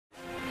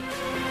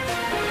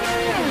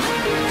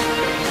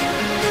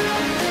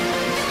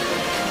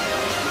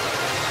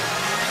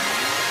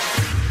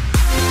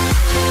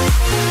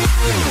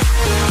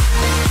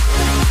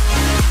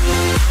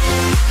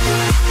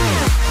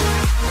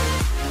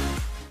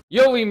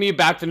Yo, me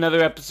back to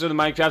another episode of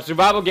Minecraft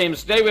Survival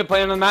Games. Today we're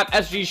playing on the map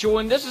SG Shore,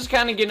 and this is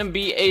kind of going to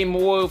be a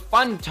more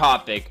fun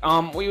topic.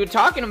 We were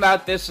talking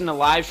about this in a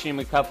live stream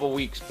a couple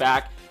weeks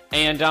back,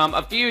 and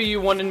a few of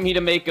you wanted me to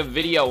make a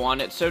video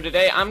on it. So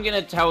today I'm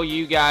going to tell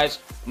you guys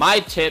my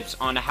tips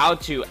on how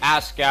to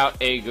ask out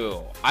a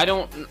girl. I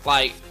don't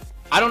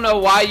know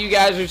why you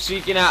guys are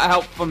seeking out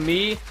help from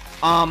me.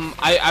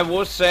 I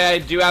will say I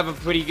do have a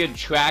pretty good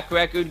track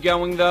record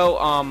going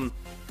though.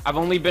 I've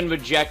only been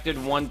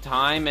rejected one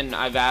time, and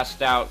I've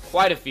asked out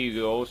quite a few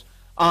girls.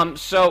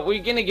 So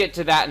we're gonna get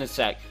to that in a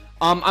sec.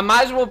 I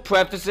might as well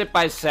preface it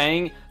by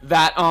saying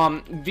that,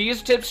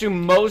 these tips are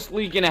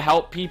mostly gonna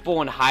help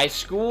people in high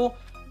school.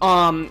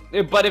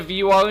 But if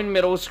you are in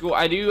middle school,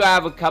 I do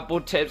have a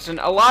couple tips, and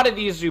a lot of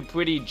these are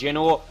pretty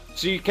general,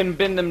 so you can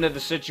bend them to the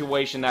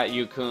situation that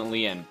you're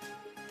currently in.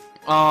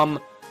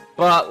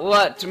 But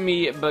let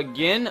me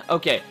begin.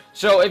 Okay,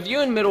 so if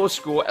you're in middle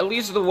school, at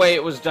least the way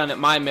it was done at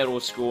my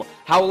middle school,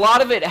 how a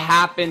lot of it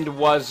happened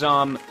was,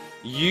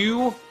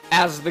 you,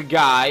 as the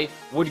guy,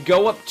 would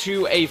go up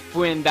to a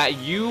friend that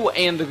you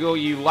and the girl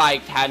you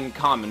liked had in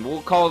common.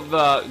 We'll call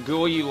the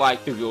girl you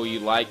like the girl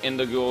you like, and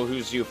the girl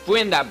who's your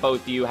friend that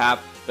both of you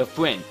have, the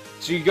friend.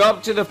 So you go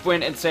up to the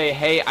friend and say,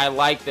 hey, I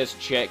like this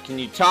chick, can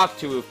you talk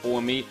to her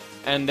for me?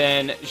 And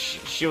then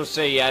she'll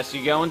say yes.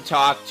 You go and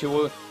talk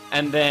to her.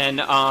 And then,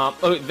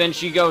 then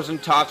she goes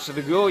and talks to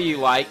the girl you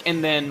like,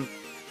 and then,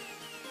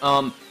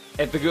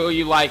 if the girl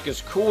you like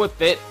is cool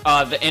with it,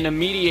 the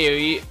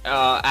intermediary,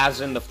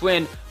 as in the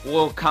friend,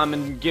 will come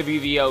and give you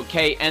the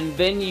okay, and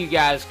then you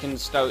guys can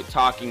start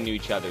talking to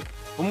each other.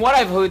 From what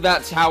I've heard,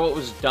 that's how it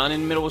was done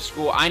in middle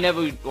school. I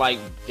never,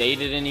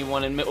 dated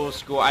anyone in middle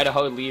school. I'd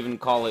hardly even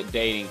call it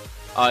dating.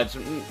 It's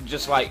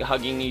just like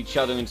hugging each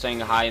other and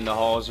saying hi in the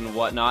halls and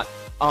whatnot.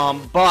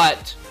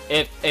 But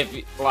if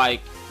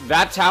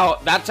that's how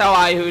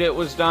I heard it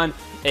was done.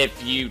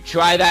 If you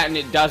try that and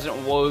it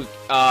doesn't work,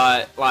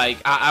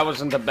 I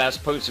wasn't the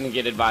best person to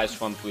get advice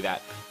from through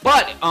that.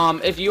 But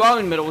if you are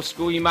in middle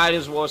school, you might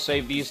as well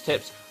save these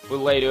tips for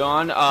later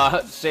on.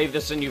 Save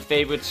this in your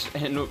favorites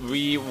and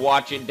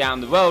re-watch it down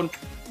the road.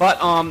 But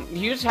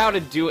here's how to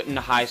do it in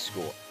high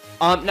school.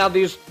 Now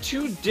there's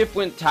two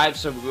different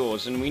types of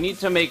rules, and we need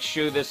to make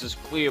sure this is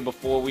clear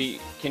before we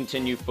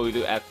continue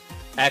further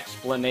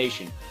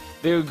explanation.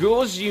 There are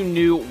girls you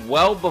knew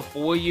well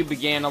before you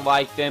began to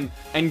like them,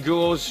 and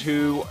girls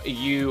who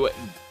you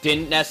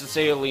didn't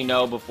necessarily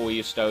know before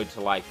you started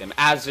to like them.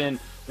 As in,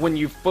 when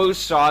you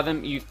first saw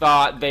them, you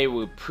thought they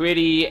were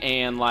pretty,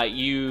 and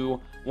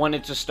you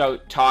wanted to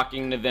start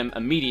talking to them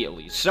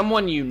immediately.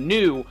 Someone you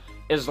knew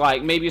is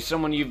maybe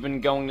someone you've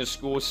been going to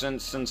school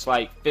since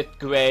 5th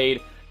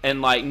grade,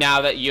 and now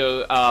that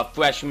you're a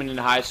freshman in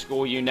high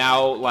school, you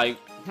now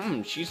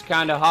she's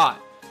kind of hot.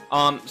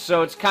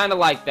 So it's kind of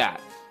like that.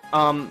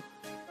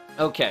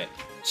 Okay,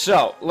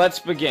 so let's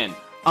begin.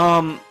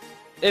 We're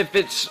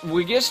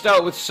gonna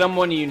start with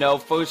someone you know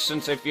first,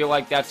 since I feel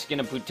like that's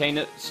gonna pertain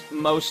to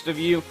most of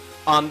you.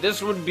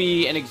 This would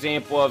be an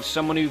example of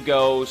someone who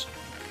goes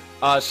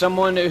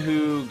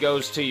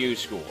to your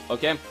school.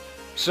 Okay,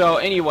 so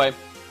anyway,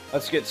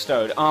 let's get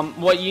started.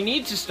 What you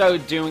need to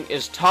start doing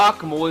is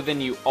talk more than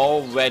you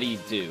already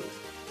do.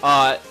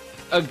 A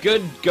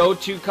good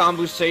go-to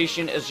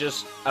conversation is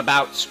just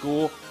about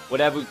school,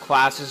 whatever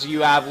classes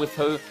you have with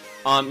her.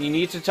 You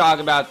need to talk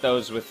about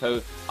those with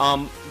her.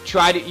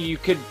 You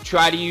could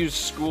try to use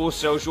school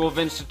social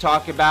events to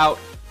talk about,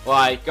 oh,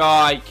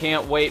 I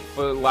can't wait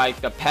for,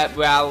 the pep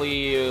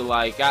rally, or,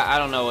 I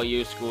don't know what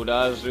your school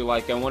does, or,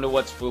 I wonder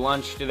what's for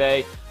lunch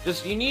today.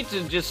 You need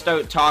to just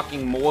start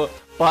talking more,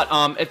 but,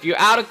 if you're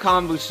out of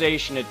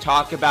conversation to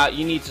talk about,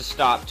 you need to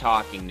stop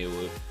talking to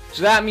her.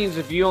 So that means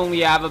if you only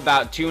have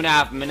about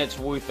 2.5 minutes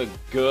worth of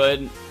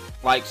good,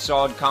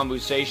 solid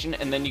conversation,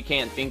 and then you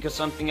can't think of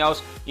something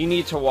else, you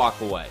need to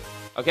walk away.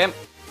 Okay?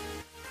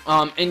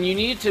 And you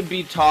need to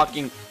be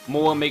talking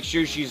more, make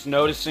sure she's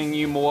noticing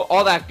you more,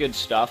 all that good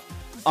stuff.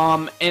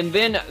 And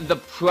then the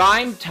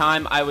prime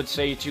time I would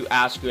say to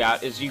ask her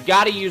out is you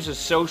gotta use a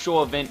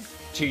social event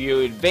to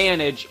your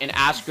advantage and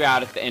ask her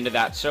out at the end of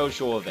that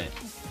social event.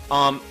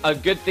 A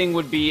good thing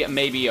would be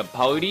maybe a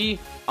party,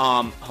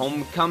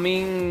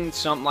 homecoming,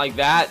 something like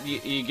that.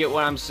 You get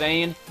what I'm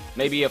saying?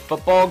 Maybe a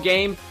football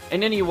game.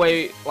 And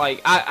anyway,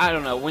 I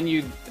don't know,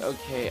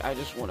 okay, I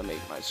just want to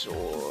make my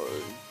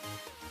sword.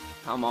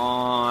 Come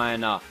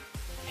on.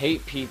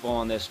 Hate people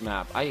on this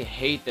map. I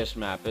hate this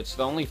map. It's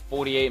the only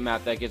 48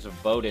 map that gets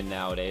voted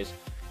nowadays.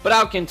 But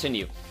I'll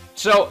continue.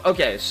 So,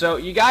 okay, so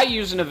you gotta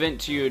use an event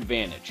to your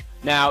advantage.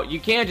 Now, you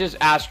can't just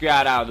ask her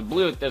out of the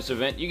blue at this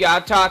event. You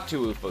gotta talk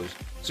to her first.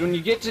 So when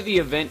you get to the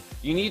event,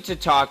 you need to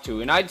talk to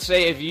her. And I'd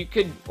say if you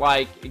could,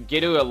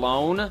 get her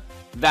alone,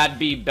 that'd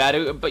be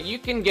better. But you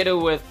can get her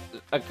with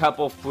a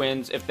couple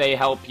friends if they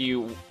help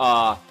you,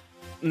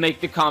 make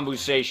the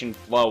conversation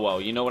flow well.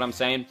 You know what I'm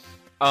saying?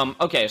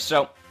 Okay,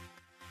 so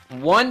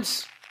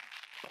once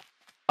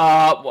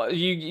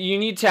you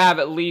need to have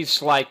at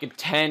least a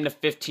 10 to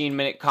 15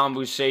 minute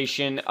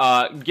conversation,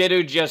 get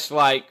her just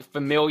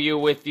familiar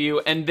with you,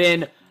 and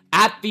then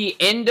at the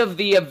end of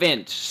the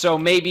event. So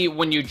maybe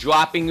when you're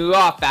dropping her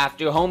off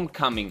after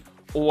homecoming,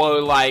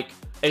 or like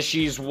as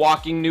she's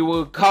walking to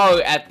her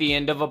car at the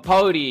end of a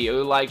party,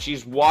 or like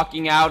she's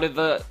walking out of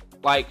the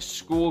like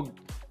school,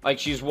 like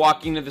she's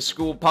walking to the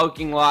school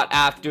parking lot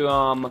after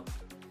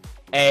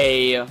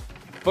a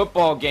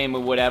football game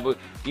or whatever.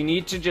 You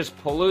need to just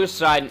pull her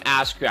aside and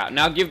ask her out.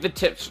 Now I'll give the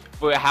tips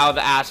for how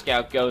the ask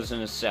out goes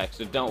in a sec,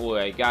 so don't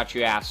worry, I got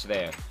your ass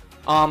there.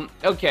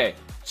 Okay,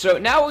 so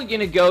now we're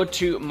gonna go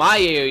to my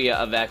area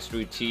of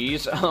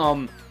expertise.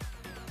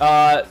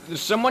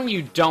 Someone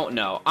you don't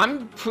know.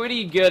 I'm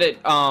pretty good at,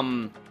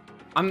 I'm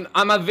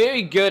a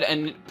very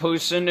good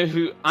person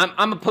who,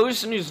 I'm a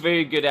person who's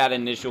very good at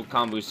initial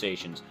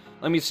conversations.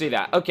 Let me say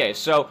that. Okay,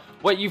 so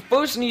what you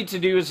first need to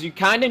do is you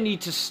kind of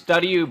need to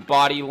study your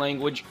body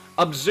language.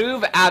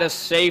 Observe at a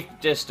safe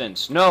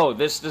distance. No,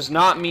 this does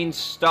not mean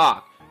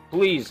stalk.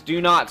 Please, do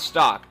not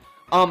stalk.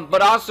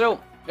 But also,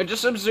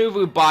 just observe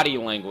your body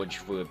language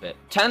for a bit.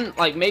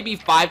 Like maybe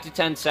 5 to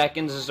 10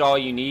 seconds is all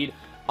you need.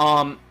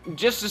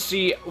 Just to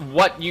see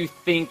what you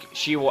think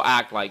she will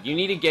act like. You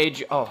need to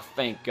gauge, oh,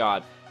 thank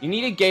God. You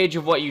need a gauge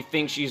of what you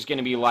think she's going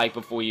to be like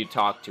before you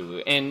talk to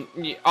her. And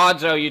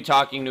odds are you're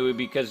talking to her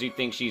because you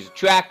think she's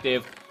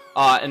attractive,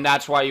 and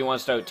that's why you want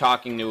to start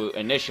talking to her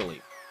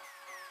initially.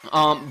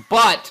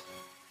 But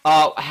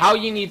how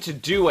you need to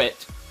do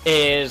it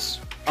is,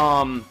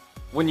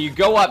 when you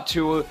go up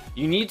to her,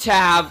 you need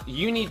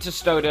to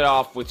start it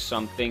off with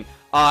something.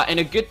 And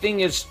a good thing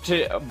is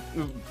to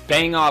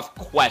bang off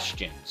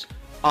questions.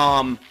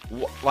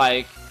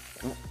 Like,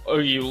 are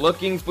you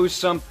looking for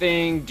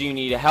something? Do you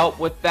need help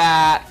with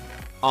that?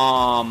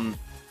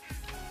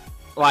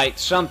 Like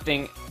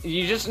something.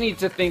 You just need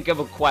to think of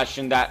a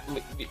question that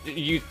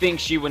you think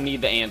she would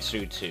need the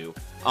answer to.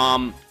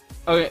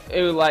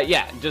 Or like,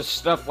 yeah, just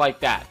stuff like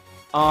that.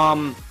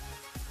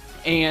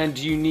 And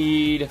you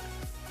need,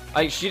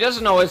 like, she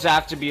doesn't always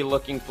have to be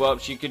looking for help.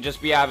 She could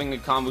just be having a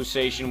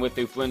conversation with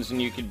her friends,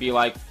 and you could be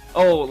like,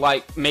 oh,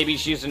 like, maybe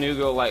she's a new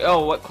girl, like,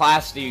 oh, what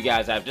class do you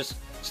guys have? Just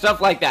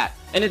stuff like that.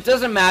 And it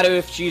doesn't matter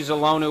if she's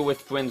alone or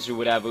with friends or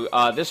whatever.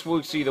 This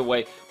works either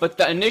way. But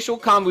the initial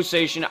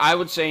conversation, I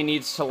would say,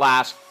 needs to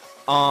last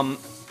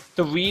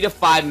 3 to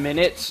 5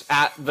 minutes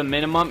at the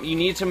minimum. You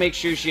need to make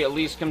sure she at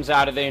least comes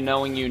out of there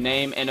knowing your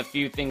name and a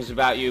few things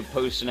about your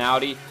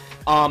personality.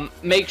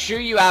 Make sure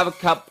you have a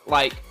cup,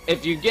 like,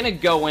 if you're gonna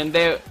go in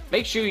there,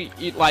 make sure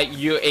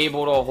you're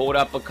able to hold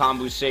up a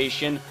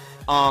conversation.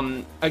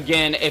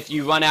 Again, if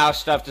you run out of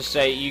stuff to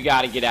say, you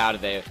gotta get out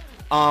of there.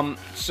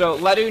 So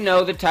let her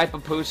know the type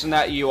of person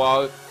that you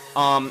are.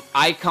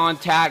 Eye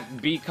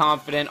contact, be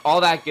confident,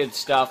 all that good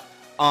stuff.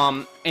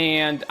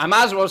 And I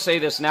might as well say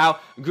this now.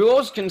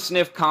 Girls can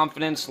sniff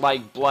confidence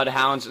like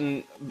bloodhounds,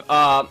 and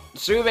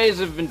surveys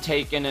have been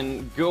taken,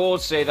 and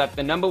girls say that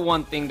the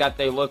 #1 thing that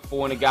they look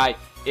for in a guy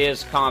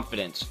is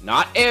confidence.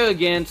 Not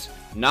arrogance,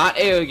 not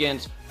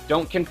arrogance.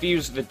 Don't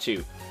confuse the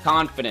two.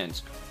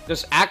 Confidence.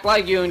 Just act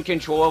like you're in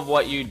control of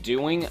what you're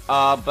doing,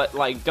 but,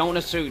 like, don't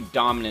assert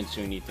dominance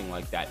or anything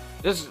like that.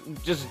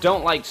 Just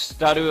don't, like,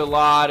 stutter a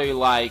lot or,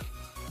 like,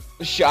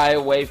 shy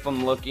away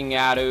from looking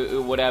at her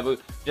or whatever.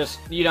 Just,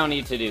 you don't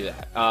need to do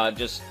that.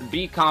 Just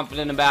be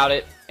confident about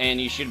it, and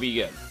you should be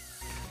good.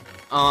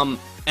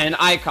 And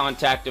eye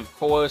contact, of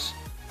course,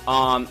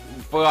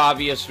 for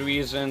obvious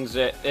reasons.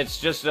 It's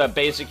just a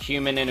basic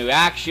human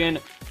interaction,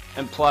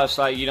 and plus,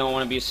 like, you don't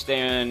want to be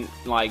staring,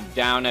 like,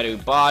 down at her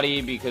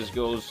body because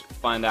girls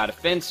find that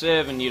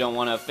offensive, and you don't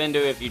want to offend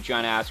her if you're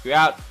trying to ask her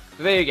out.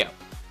 So there you go.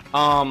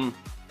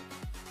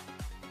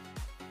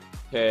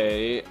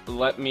 Okay,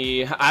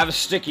 I have a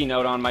sticky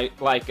note on my,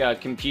 like, a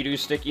computer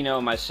sticky note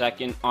on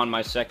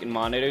my second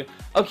monitor.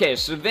 Okay,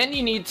 so then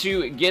you need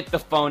to get the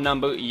phone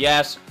number.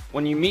 Yes,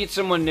 when you meet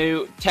someone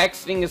new,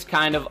 texting is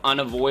kind of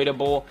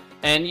unavoidable,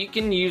 and you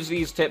can use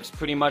these tips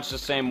pretty much the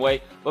same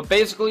way. But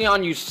basically,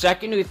 on your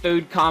second or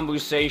third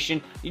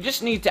conversation, you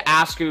just need to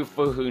ask her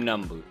for her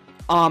number.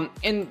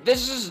 And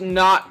this is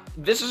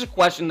a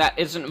question that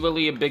isn't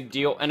really a big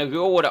deal, and a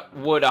girl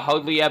would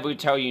hardly ever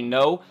tell you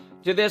no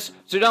to this,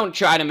 so don't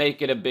try to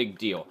make it a big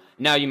deal.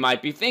 Now you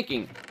might be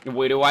thinking,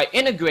 where do I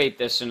integrate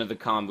this into the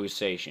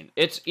conversation?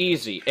 It's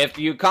easy. If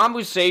your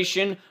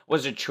conversation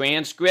was a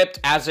transcript,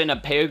 as in a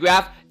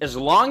paragraph, as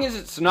long as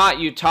it's not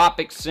your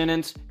topic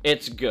sentence,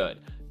 it's good.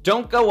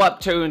 Don't go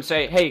up to her and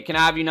say, hey, can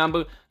I have your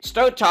number?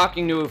 Start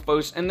talking to her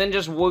first, and then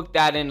just work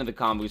that into the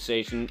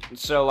conversation,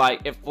 so,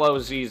 like, it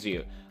flows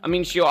easier. I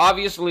mean, she'll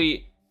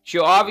obviously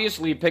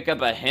pick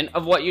up a hint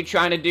of what you're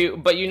trying to do,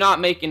 but you're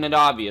not making it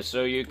obvious,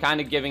 so you're kind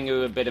of giving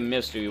her a bit of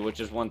mystery, which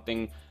is one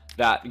thing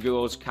that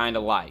girls kind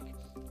of like.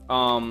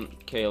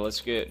 Okay, let's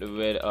get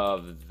rid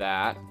of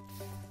that.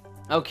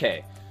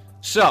 Okay,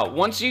 so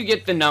once you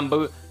get the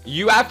number,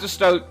 you have to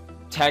start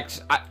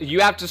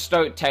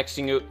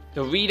texting her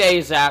 3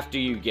 days after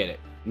you get it.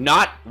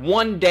 Not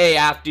 1 day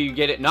after you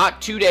get it,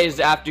 not 2 days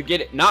after you get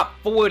it, not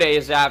 4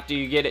 days after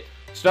you get it.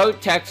 Start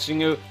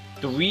texting her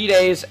 3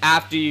 days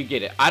after you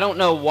get it. I don't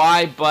know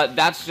why, but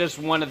that's just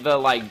one of the,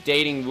 like,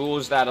 dating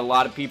rules that a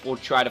lot of people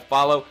try to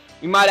follow.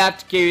 We might have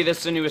to carry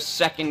this into a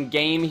second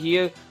game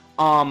here.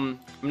 I'm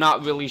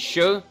not really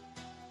sure.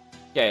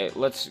 Okay,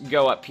 let's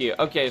go up here.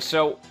 Okay,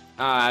 so,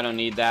 I don't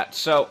need that.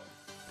 So,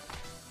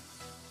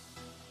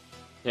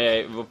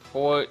 okay,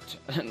 report.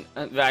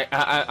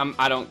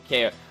 I don't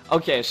care.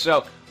 Okay,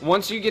 so,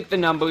 once you get the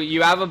number,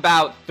 you have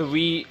about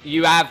 3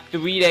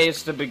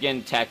 days to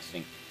begin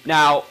texting.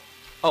 Now,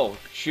 oh,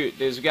 shoot,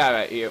 there's a guy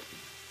right here.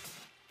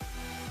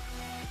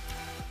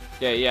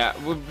 Okay, yeah,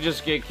 we'll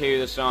just carry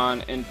this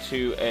on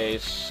into a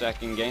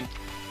second game.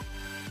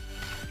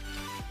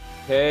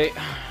 Okay,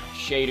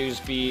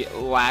 shaders be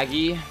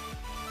laggy.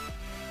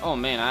 Oh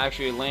man, I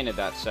actually landed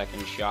that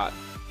second shot.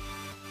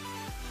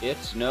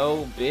 It's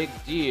no big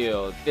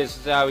deal. This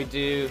is how we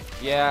do.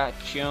 Yeah,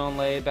 chill and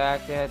lay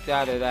back. Da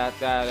da da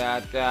da da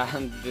da.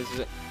 This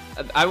is.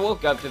 I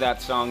woke up to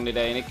that song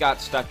today and it got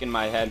stuck in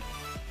my head.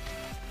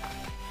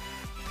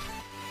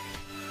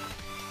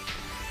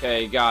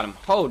 Okay, got him.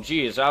 Oh,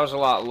 geez, that was a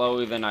lot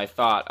lower than I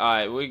thought.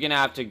 Alright, we're gonna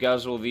have to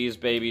guzzle these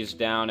babies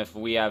down if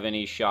we have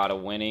any shot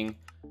of winning.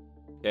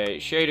 Okay,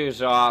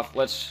 shaders off.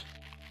 Let's...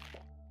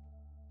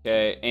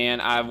 Okay,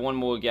 and I have one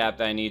more gap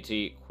that I need to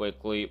eat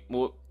quickly.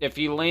 Well, if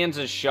he lands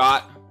a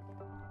shot...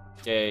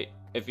 Okay,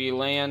 if he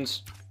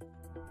lands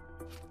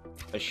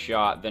a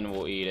shot, then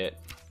we'll eat it.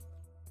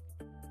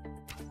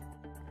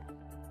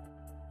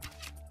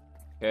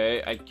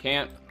 Okay, I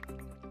can't...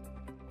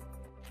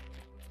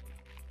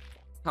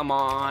 Come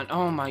on.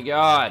 Oh my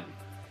god.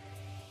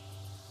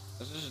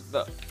 This is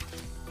the...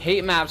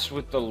 Hate maps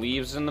with the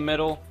leaves in the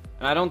middle.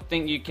 And I don't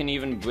think you can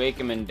even break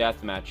them in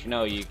deathmatch.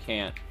 No, you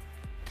can't.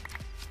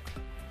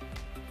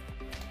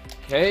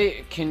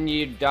 Okay, can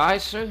you die,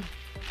 sir?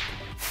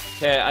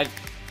 Okay,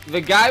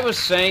 the guy was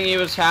saying he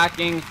was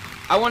hacking.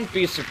 I wouldn't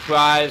be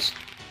surprised,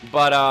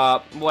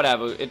 but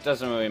whatever. It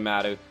doesn't really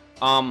matter.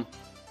 Oh,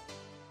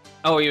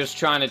 he was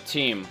trying to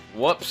team.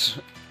 Whoops.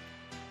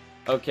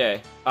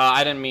 Okay,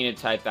 I didn't mean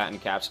to type that in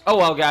caps. Oh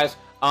well, guys.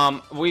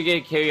 We're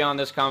gonna carry on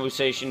this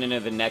conversation into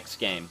the next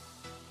game.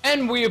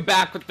 And we are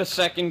back with the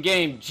second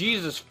game.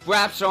 Jesus,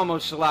 Fraps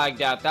almost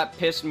lagged out. That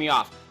pissed me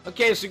off.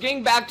 Okay, so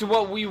getting back to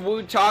what we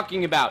were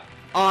talking about.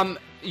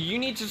 You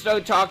need to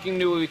start talking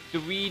to her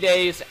 3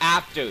 days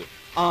after,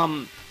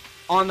 on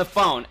the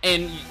phone.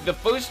 And the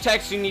first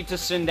text you need to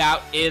send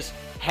out is,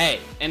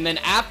 hey. And then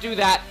after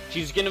that,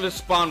 she's gonna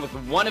respond with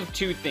one of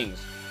two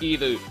things.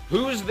 Either,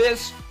 who's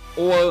this?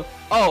 Or,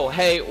 oh,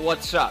 hey,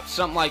 what's up?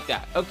 Something like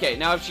that. Okay,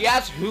 now if she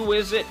asks, who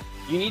is it?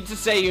 You need to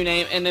say your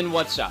name and then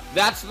what's up.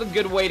 That's the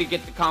good way to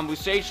get the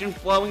conversation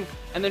flowing.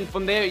 And then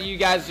from there, you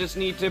guys just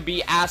need to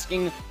be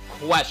asking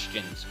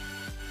questions.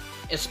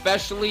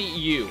 Especially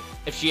you.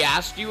 If she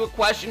asks you a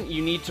question,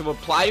 you need to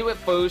reply to it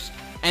first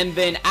and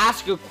then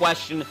ask a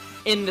question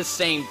in the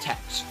same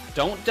text.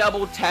 Don't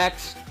double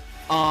text,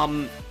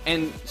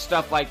 and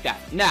stuff like that.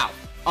 Now,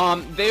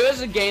 there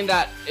is a game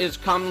that is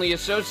commonly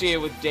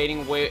associated with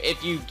dating where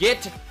if you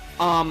get,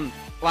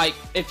 like,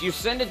 if you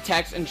send a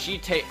text and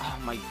she oh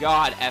my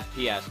god,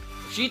 FPS.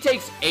 She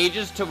takes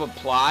ages to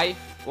reply,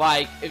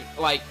 like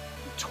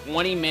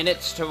 20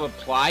 minutes to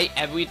reply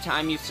every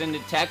time you send a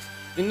text,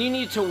 then you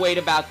need to wait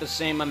about the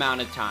same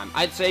amount of time.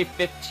 I'd say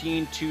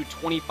 15 to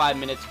 25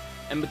 minutes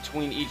in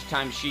between each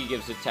time she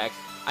gives a text.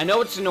 I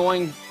know it's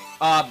annoying,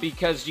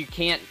 because you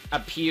can't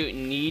appear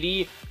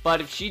needy, but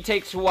if she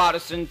takes a while to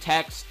send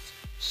texts,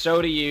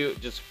 so do you.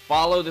 Just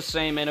follow the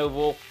same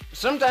interval.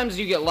 Sometimes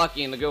you get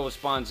lucky and the girl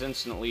responds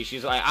instantly.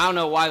 She's like, I don't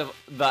know why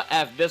the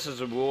F this is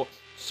a rule,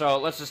 so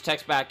let's just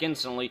text back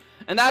instantly.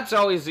 And that's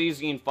always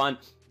easy and fun.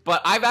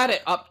 But I've had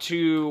it up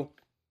to,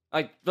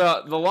 like,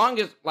 the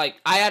longest, like,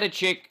 I had a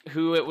chick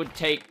who it would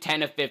take 10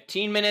 to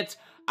 15 minutes.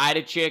 I had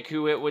a chick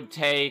who it would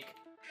take,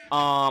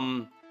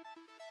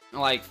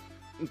 like,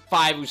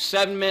 5 or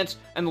 7 minutes.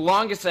 And the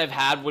longest I've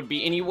had would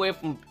be anywhere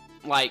from,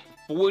 like,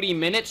 40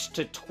 minutes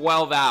to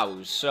 12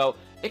 hours. So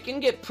it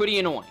can get pretty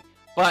annoying,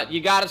 but you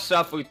gotta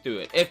suffer through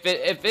it. If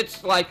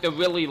it's like the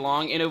really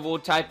long interval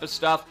type of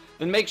stuff,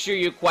 then make sure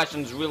your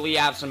questions really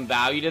have some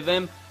value to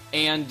them,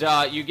 and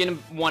you're gonna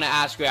want to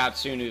ask her out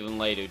sooner than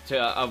later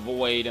to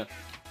avoid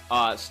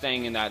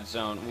staying in that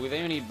zone. Were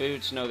there any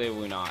boots? No, there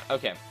were not.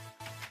 Okay,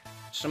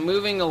 so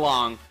moving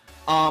along,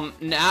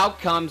 now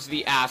comes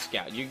the ask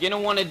out. You're gonna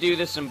want to do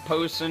this in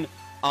person.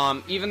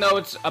 Even though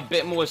it's a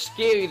bit more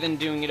scary than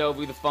doing it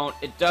over the phone,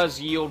 it does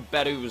yield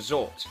better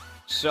results.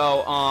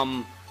 So,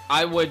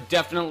 I would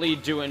definitely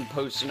do it in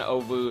person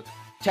over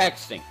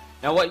texting.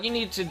 Now, what you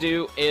need to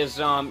do is,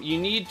 you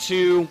need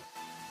to,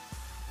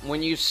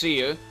 when you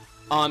see her,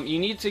 you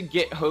need to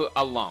get her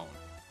alone.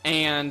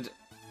 And,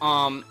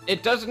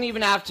 it doesn't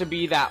even have to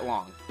be that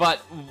long.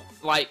 But,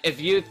 like, if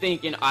you're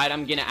thinking, alright,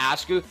 I'm gonna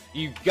ask her,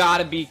 you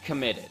gotta be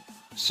committed.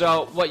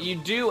 So, what you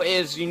do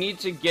is, you need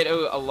to get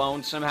her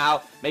alone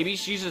somehow. Maybe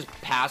she's just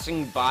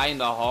passing by in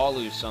the hall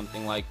or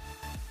something, like,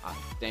 oh,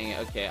 dang it,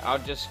 okay, I'll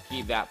just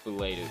keep that for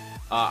later.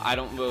 I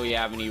don't really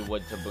have any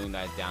wood to burn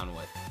that down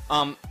with.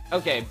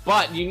 Okay,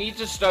 but you need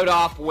to start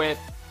off with,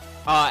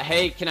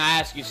 hey, can I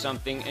ask you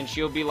something? And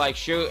she'll be like,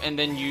 sure, and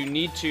then you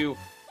need to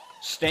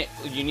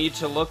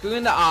look her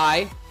in the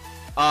eye,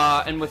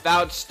 and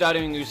without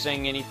stuttering or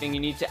saying anything, you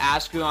need to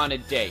ask her on a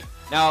date.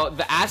 Now,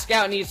 the ask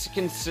out needs to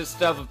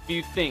consist of a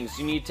few things.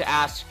 You need to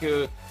ask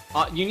her,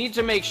 you need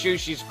to make sure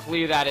she's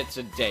clear that it's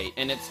a date,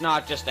 and it's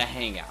not just a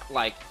hangout.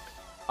 Like,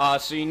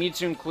 so you need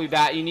to include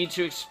that. You need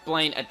to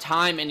explain a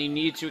time, and you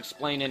need to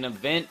explain an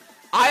event.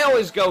 I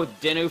always go with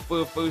dinner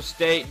for a first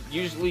date,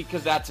 usually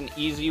because that's an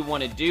easy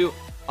one to do.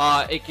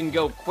 It can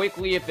go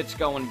quickly if it's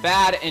going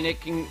bad, and it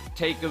can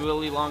take a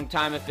really long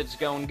time if it's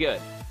going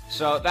good.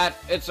 So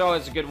it's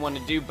always a good one to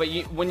do. But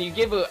when you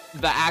give her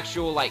the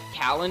actual like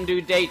calendar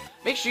date,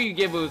 make sure you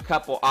give her a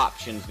couple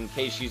options in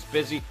case she's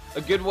busy.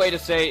 A good way to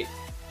say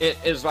it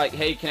is like,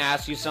 hey, can I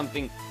ask you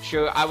something?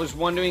 Sure, I was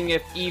wondering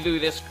if either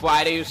this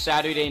Friday or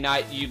Saturday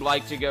night you'd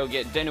like to go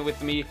get dinner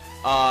with me,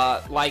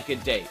 like a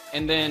date.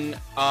 And then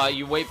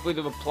you wait for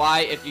the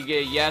reply. If you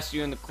get a yes,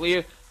 you're in the clear.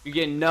 If you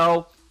get a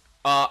no,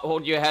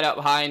 hold your head up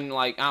high and,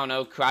 like, I don't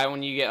know, cry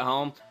when you get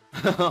home.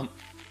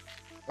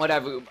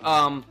 Whatever.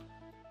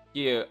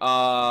 Here,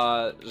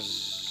 Xylon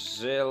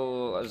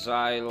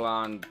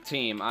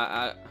team.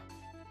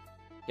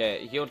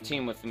 Okay, he'll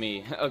team with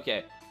me.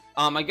 Okay.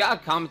 I got a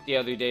comment the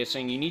other day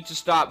saying you need to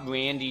stop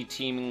Randy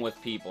teaming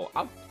with people.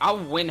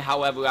 I'll win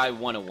however I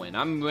want to win.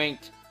 I'm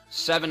ranked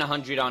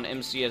 700 on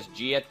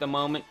MCSG at the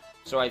moment,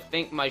 so I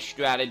think my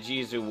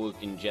strategies are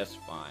working just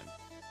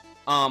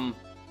fine.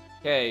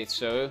 Okay,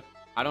 so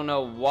I don't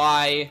know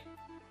why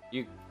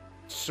you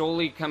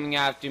solely coming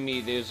after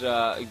me. There's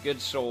a good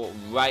soul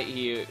right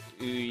here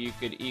who you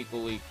could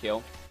equally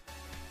kill.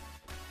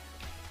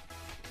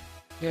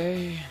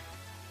 Okay.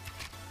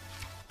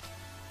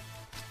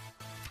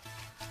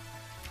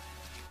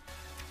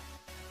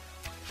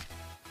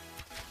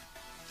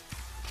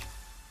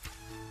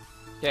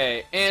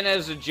 Okay, and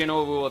as a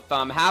general rule of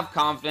thumb, have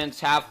confidence,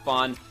 have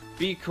fun,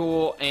 be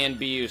cool, and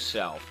be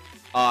yourself.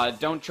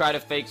 Don't try to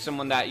fake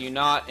someone that you're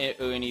not,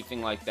 or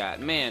anything like that.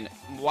 Man,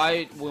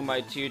 why were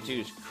my tier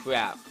 2s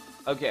crap?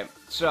 Okay,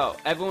 so,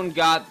 everyone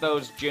got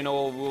those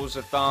general rules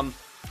of thumb,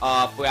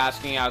 for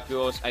asking out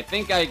girls. I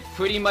think I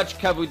pretty much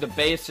covered the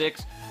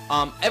basics.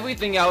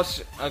 Everything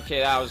else,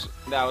 okay, that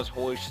was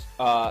horse,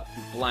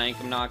 blank.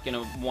 I'm not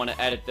gonna want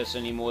to edit this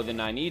any more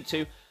than I need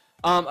to.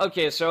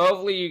 Okay, so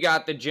hopefully you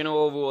got the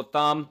general rule of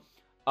thumb.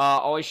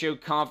 Always show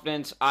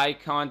confidence, eye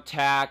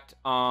contact,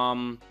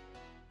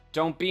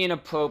 don't be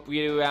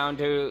inappropriate around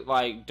her,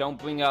 like, don't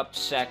bring up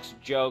sex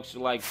jokes, or,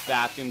 like,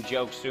 bathroom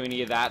jokes, or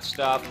any of that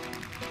stuff.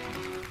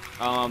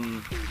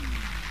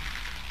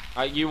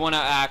 You wanna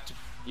act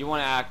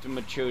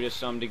mature to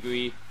some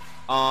degree.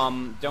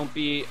 Don't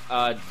be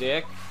a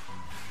dick.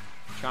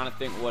 I'm trying to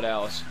think what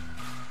else.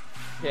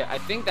 Yeah, I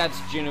think that's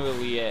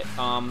generally it.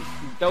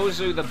 Those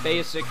are the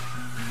basic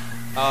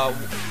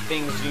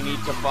things you need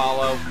to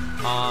follow,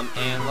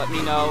 and let me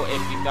know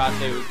if you thought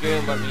they were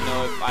good. Let me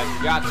know if I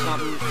forgot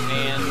something,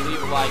 and leave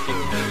a like if you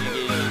get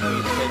any of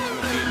these tips in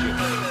the future.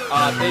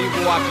 Thank you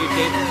for watching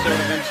Days of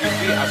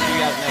MCSG. I'll see you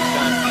guys next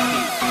time.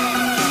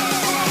 Peace.